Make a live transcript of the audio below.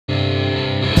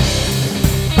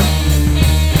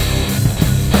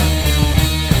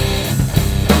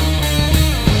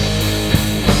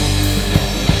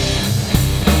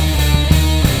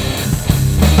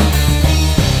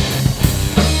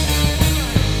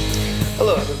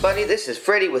Hello everybody, this is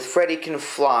Freddy with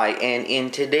FreddyCanFly, and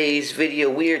in today's video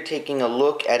we are taking a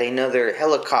look at another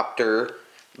helicopter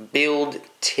build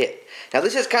tip. Now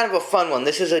this is kind of a fun one.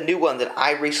 This is a new one that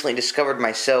I recently discovered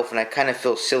myself, and I kind of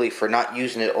feel silly for not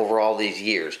using it over all these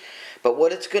years. But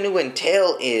what it's going to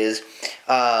entail is,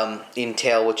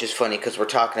 which is funny because we're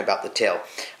talking about the tail.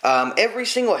 Every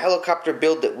single helicopter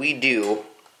build that we do,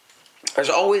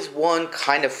 there's always one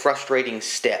kind of frustrating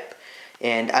step.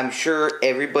 And I'm sure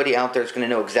everybody out there is going to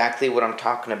know exactly what I'm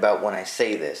talking about when I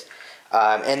say this.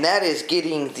 And that is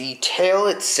getting the tail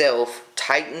itself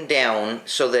tightened down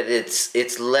so that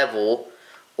it's level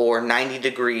or 90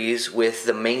 degrees with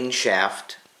the main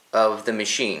shaft of the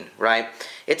machine, right?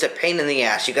 It's a pain in the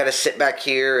ass. You got to sit back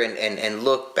here and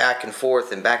look back and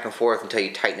forth until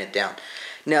you tighten it down.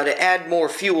 Now, to add more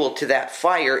fuel to that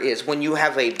fire is when you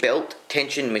have a belt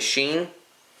tension machine,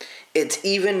 it's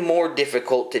even more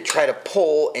difficult to try to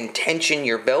pull and tension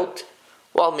your belt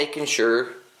while making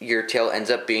sure your tail ends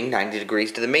up being 90 degrees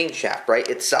to the main shaft, right?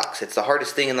 It sucks. It's the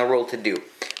hardest thing in the world to do.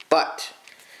 But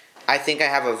I think I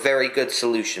have a very good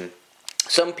solution.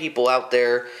 Some people out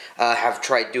there have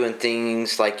tried doing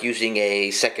things like using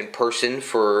a second person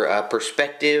for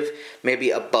perspective,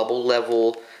 maybe a bubble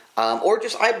level, or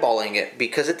just eyeballing it,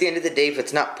 because at the end of the day, if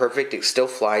it's not perfect, it still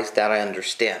flies. That I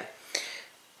understand.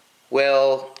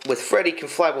 Well, with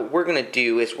FreddyCanFly, what we're going to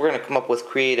do is we're going to come up with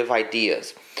creative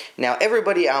ideas. Now,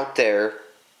 everybody out there,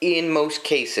 in most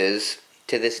cases,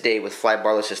 to this day with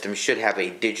flybarless systems, should have a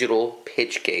digital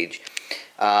pitch gauge.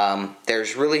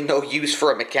 There's really no use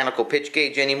for a mechanical pitch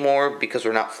gauge anymore because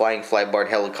we're not flying flybarred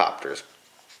helicopters.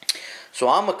 So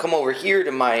I'm going to come over here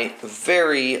to my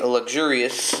very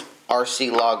luxurious RC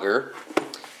Logger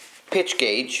pitch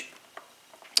gauge.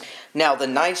 Now, the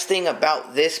nice thing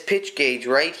about this pitch gauge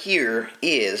right here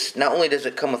is not only does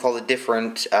it come with all the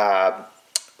different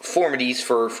formities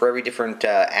for every different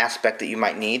aspect that you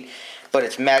might need, but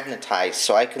it's magnetized,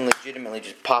 so I can legitimately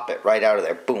just pop it right out of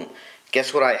there. Boom.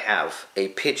 Guess what I have? A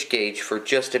pitch gauge for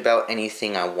just about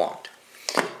anything I want.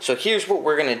 So here's what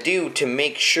we're going to do to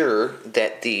make sure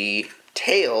that the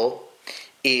tail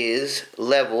is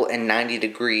level and 90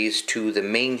 degrees to the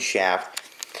main shaft.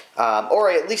 Or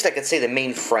at least I could say the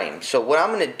main frame. So what I'm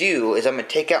going to do is I'm going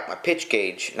to take out my pitch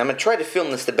gauge, and I'm going to try to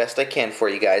film this the best I can for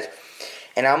you guys,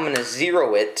 and I'm going to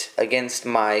zero it against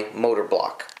my motor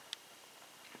block.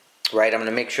 Right, I'm going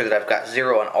to make sure that I've got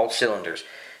 0 on all cylinders.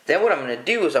 Then what I'm going to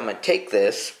do is I'm going to take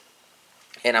this,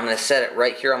 and I'm going to set it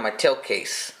right here on my tail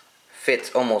case. Fits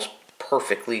almost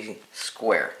perfectly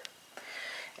square.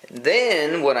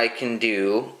 Then what I can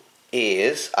do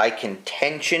is I can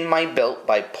tension my belt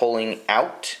by pulling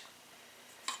out,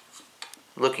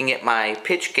 looking at my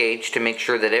pitch gauge to make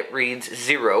sure that it reads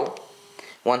 0.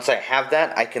 Once I have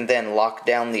that, I can then lock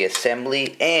down the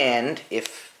assembly, and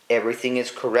if everything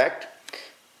is correct,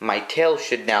 my tail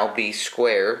should now be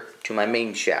square to my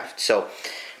main shaft. So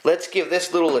let's give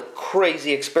this little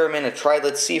crazy experiment a try.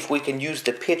 Let's see if we can use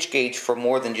the pitch gauge for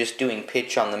more than just doing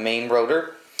pitch on the main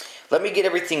rotor. Let me get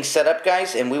everything set up,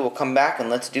 guys, and we will come back and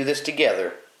let's do this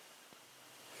together.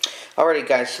 Alrighty,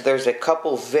 guys, so there's a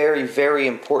couple very, very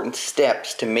important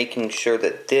steps to making sure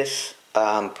that this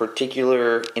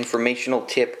particular informational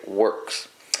tip works.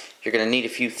 You're going to need a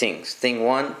few things. Thing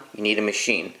one, you need a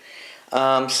machine.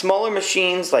 Smaller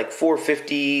machines like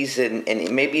 450s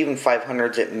and maybe even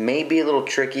 500s, it may be a little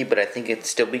tricky, but I think it'd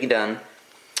still be done.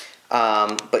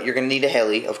 But you're going to need a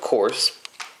Heli, of course.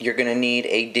 You're going to need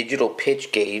a digital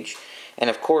pitch gauge.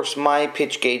 And of course, my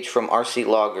pitch gauge from RC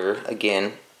Logger,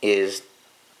 again, is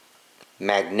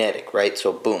magnetic, right?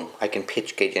 So boom, I can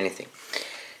pitch gauge anything.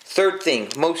 Third thing,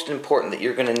 most important that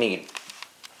you're going to need,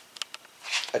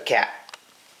 a cat.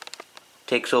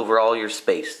 Takes over all your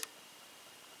space.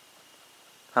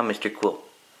 Huh, Mr. Quill?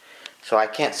 So I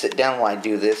can't sit down while I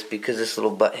do this because this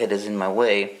little butthead is in my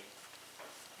way.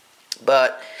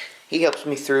 But he helps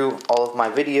me through all of my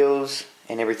videos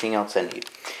and everything else I need.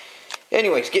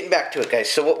 Anyways, getting back to it, guys.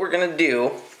 So what we're going to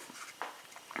do,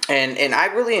 and I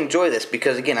really enjoy this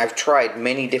because, again, I've tried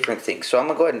many different things. So I'm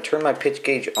going to go ahead and turn my pitch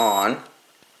gauge on.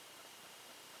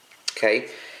 Okay.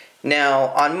 Now,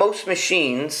 on most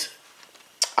machines,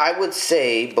 I would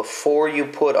say before you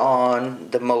put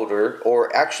on the motor,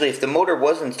 or actually if the motor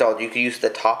was installed, you could use the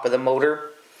top of the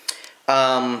motor.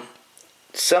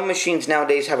 Some machines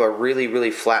nowadays have a really,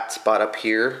 really flat spot up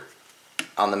here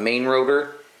on the main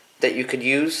rotor that you could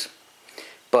use.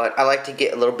 But I like to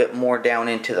get a little bit more down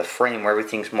into the frame where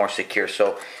everything's more secure.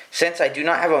 So since I do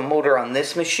not have a motor on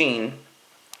this machine,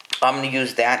 I'm going to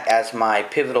use that as my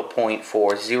pivotal point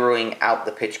for zeroing out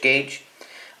the pitch gauge.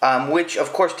 which,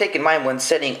 of course, take in mind when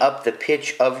setting up the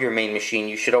pitch of your main machine,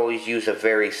 you should always use a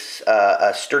very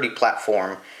a sturdy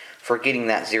platform for getting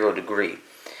that 0 degree.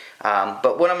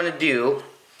 But what I'm going to do,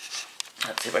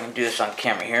 let's see if I can do this on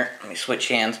camera here. Let me switch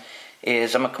hands.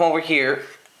 Is I'm going to come over here,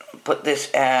 put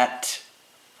this at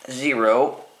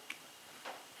 0.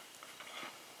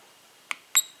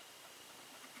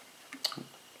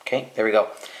 Okay, there we go.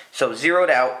 So zeroed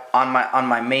out on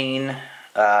my main.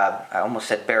 I almost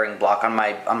said bearing block on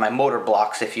my motor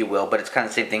blocks, if you will, but it's kind of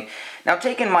the same thing. Now,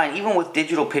 take in mind, even with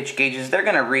digital pitch gauges, they're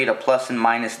going to read a plus and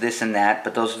minus this and that,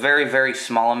 but those very, very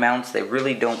small amounts, they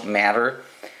really don't matter.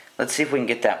 Let's see if we can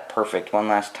get that perfect one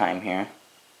last time here.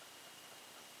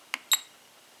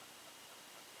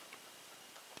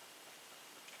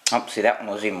 Oh, see, that one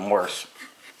was even worse.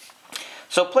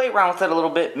 So play around with it a little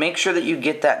bit. Make sure that you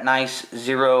get that nice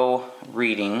 0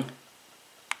 reading.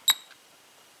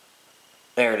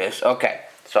 There it is. Okay.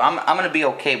 So I'm going to be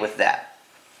okay with that.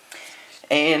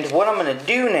 And what I'm going to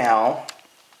do now,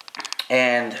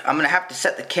 and I'm going to have to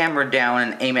set the camera down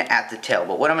and aim it at the tail.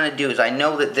 But what I'm going to do is, I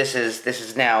know that this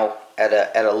is now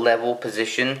at a level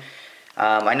position.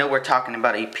 I know we're talking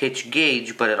about a pitch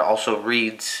gauge, but it also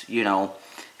reads, you know,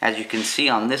 as you can see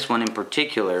on this one in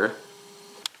particular,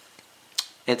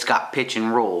 it's got pitch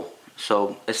and roll.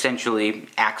 So essentially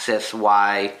axis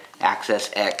Y,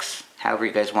 axis X, however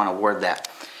you guys want to word that.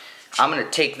 I'm going to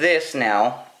take this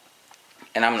now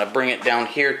and I'm going to bring it down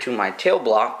here to my tail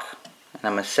block, and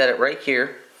I'm going to set it right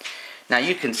here. Now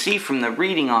you can see from the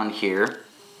reading on here,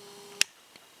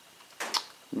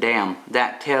 damn,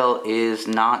 that tail is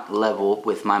not level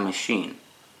with my machine.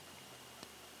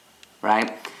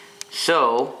 Right?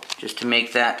 So, just to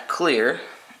make that clear,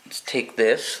 let's take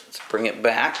this, let's bring it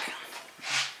back.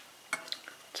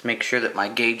 Let's make sure that my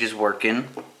gauge is working.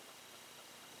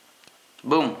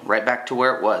 Boom, right back to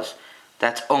where it was.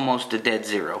 That's almost a dead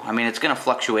 0. I mean, it's going to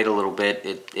fluctuate a little bit.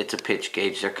 It's a pitch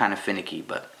gauge. They're kind of finicky,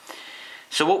 but.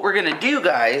 So what we're going to do,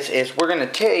 guys, is we're going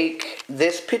to take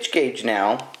this pitch gauge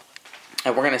now,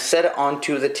 and we're going to set it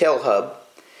onto the tail hub.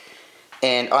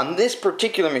 And on this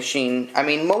particular machine, I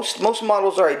mean, most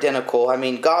models are identical. I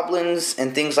mean, Goblins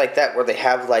and things like that, where they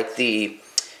have like the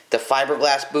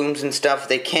fiberglass booms and stuff,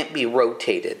 they can't be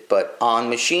rotated. But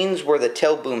on machines where the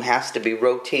tail boom has to be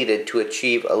rotated to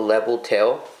achieve a level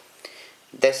tail,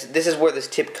 this is where this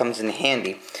tip comes in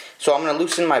handy. So I'm going to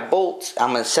loosen my bolts,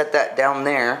 I'm going to set that down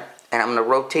there, and I'm going to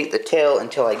rotate the tail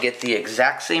until I get the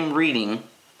exact same reading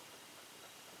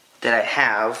that I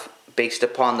have based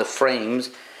upon the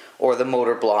frames or the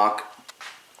motor block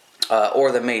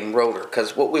or the main rotor.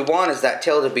 Because what we want is that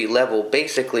tail to be level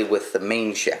basically with the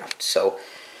main shaft. So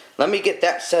let me get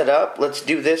that set up. Let's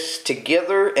do this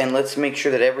together and let's make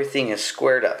sure that everything is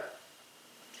squared up.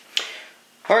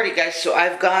 Alrighty guys, so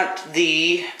I've got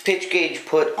the pitch gauge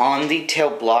put on the tail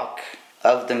block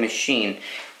of the machine.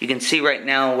 You can see right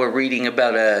now we're reading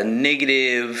about a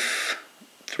negative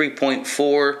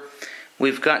 3.4.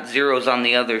 We've got zeros on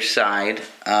the other side,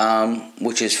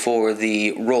 which is for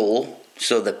the roll.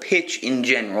 So the pitch in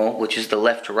general, which is the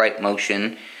left to right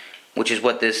motion, which is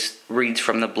what this reads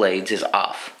from the blades, is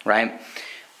off, right?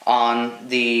 On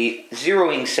the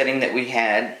zeroing setting that we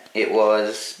had, it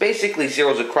was basically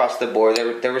zeros across the board.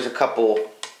 There was a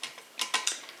couple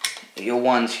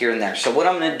ones here and there. So what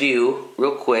I'm going to do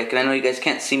real quick, and I know you guys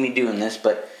can't see me doing this,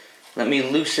 but let me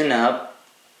loosen up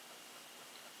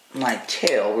my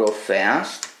tail real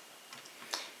fast.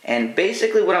 And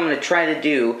basically what I'm going to try to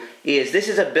do is, this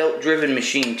is a belt driven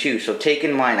machine too, so take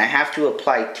in mind I have to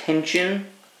apply tension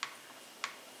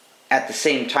at the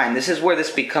same time. This is where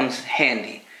this becomes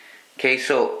handy. Okay,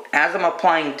 so as I'm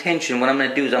applying tension, what I'm going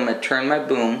to do is I'm going to turn my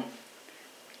boom,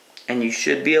 and you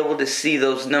should be able to see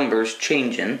those numbers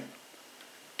changing.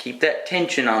 Keep that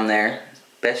tension on there as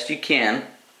best you can.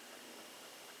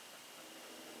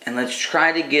 And let's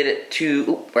try to get it to,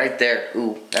 ooh, right there.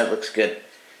 Ooh, that looks good.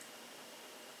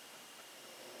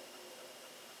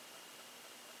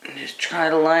 And just try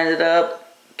to line it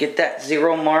up. Get that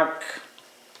 0 mark.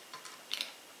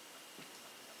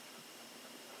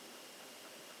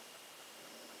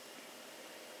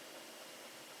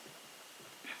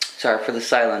 Sorry for the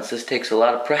silence. This takes a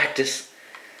lot of practice.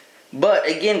 But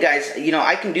again, guys, you know,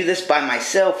 I can do this by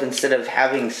myself instead of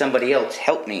having somebody else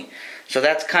help me. So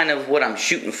that's kind of what I'm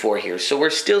shooting for here. So we're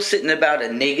still sitting about a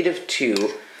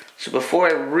 -2. So before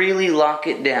I really lock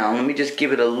it down, let me just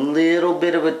give it a little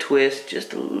bit of a twist,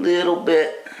 just a little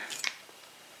bit.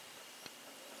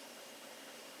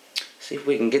 See if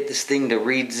we can get this thing to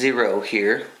read 0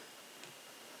 here.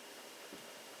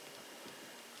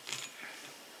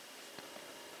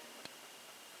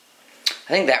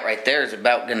 I think that right there is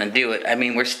about gonna do it. I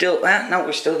mean, we're still, no,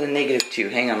 we're still in -2.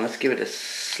 Hang on, let's give it a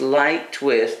slight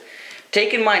twist.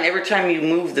 Take in mind, every time you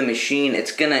move the machine,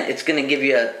 it's gonna give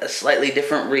you a slightly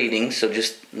different reading, so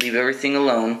just leave everything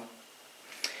alone.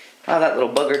 Oh, that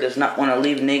little bugger does not want to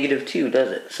leave -2, does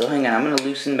it? So hang on, I'm gonna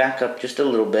loosen back up just a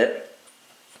little bit.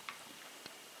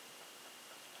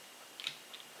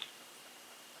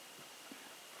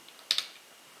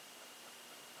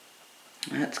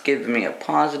 That's giving me a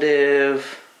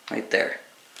positive right there.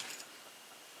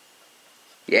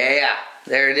 Yeah,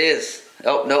 there it is.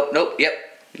 Oh, nope, yep.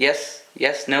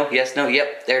 Yes, no,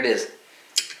 yep, there it is.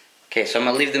 Okay, so I'm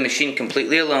going to leave the machine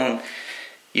completely alone.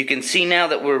 You can see now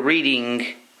that we're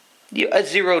reading a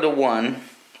 0 to 1.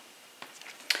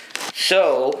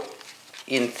 So,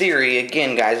 in theory,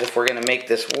 again, guys, if we're going to make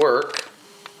this work,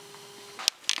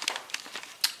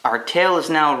 our tail is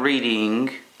now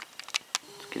reading,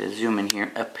 let's get a zoom in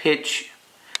here, a pitch,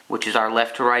 which is our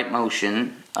left to right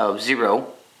motion, of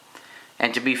 0.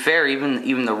 And to be fair,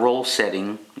 even the roll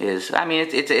setting is, I mean,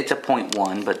 it's a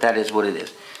 0.1, but that is what it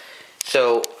is.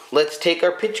 So let's take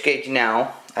our pitch gauge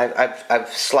now.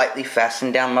 I've slightly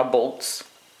fastened down my bolts.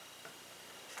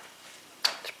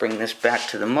 Let's bring this back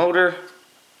to the motor.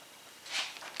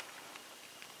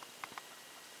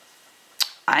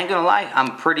 I ain't gonna lie,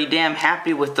 I'm pretty damn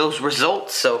happy with those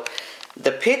results. So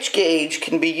the pitch gauge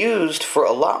can be used for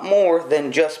a lot more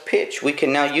than just pitch. We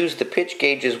can now use the pitch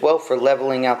gauge as well for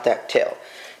leveling out that tail.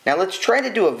 Now let's try to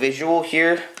do a visual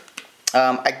here.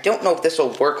 I don't know if this will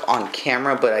work on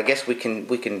camera, but I guess we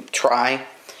can try.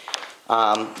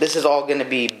 This is all going to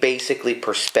be basically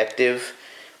perspective,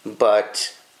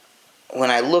 but when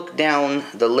I look down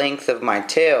the length of my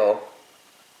tail,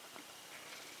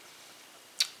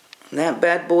 that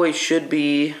bad boy should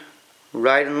be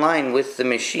right in line with the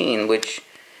machine, which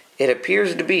it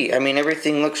appears to be. I mean,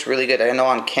 everything looks really good. I know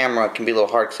on camera it can be a little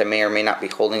hard because I may or may not be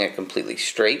holding it completely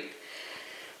straight.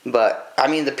 But, I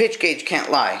mean, the pitch gauge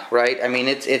can't lie, right? I mean,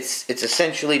 it's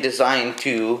essentially designed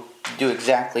to do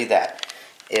exactly that.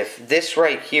 If this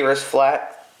right here is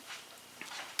flat,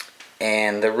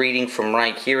 and the reading from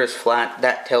right here is flat,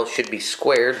 that tail should be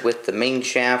squared with the main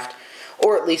shaft,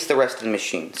 or at least the rest of the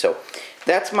machine. So,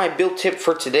 that's my build tip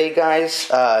for today, guys.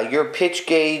 Your pitch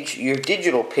gauge, your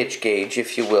digital pitch gauge,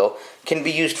 if you will, can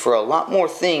be used for a lot more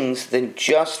things than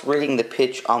just reading the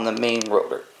pitch on the main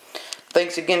rotor.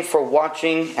 Thanks again for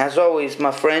watching. As always,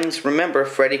 my friends, remember,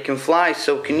 Freddy can fly,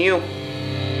 so can you.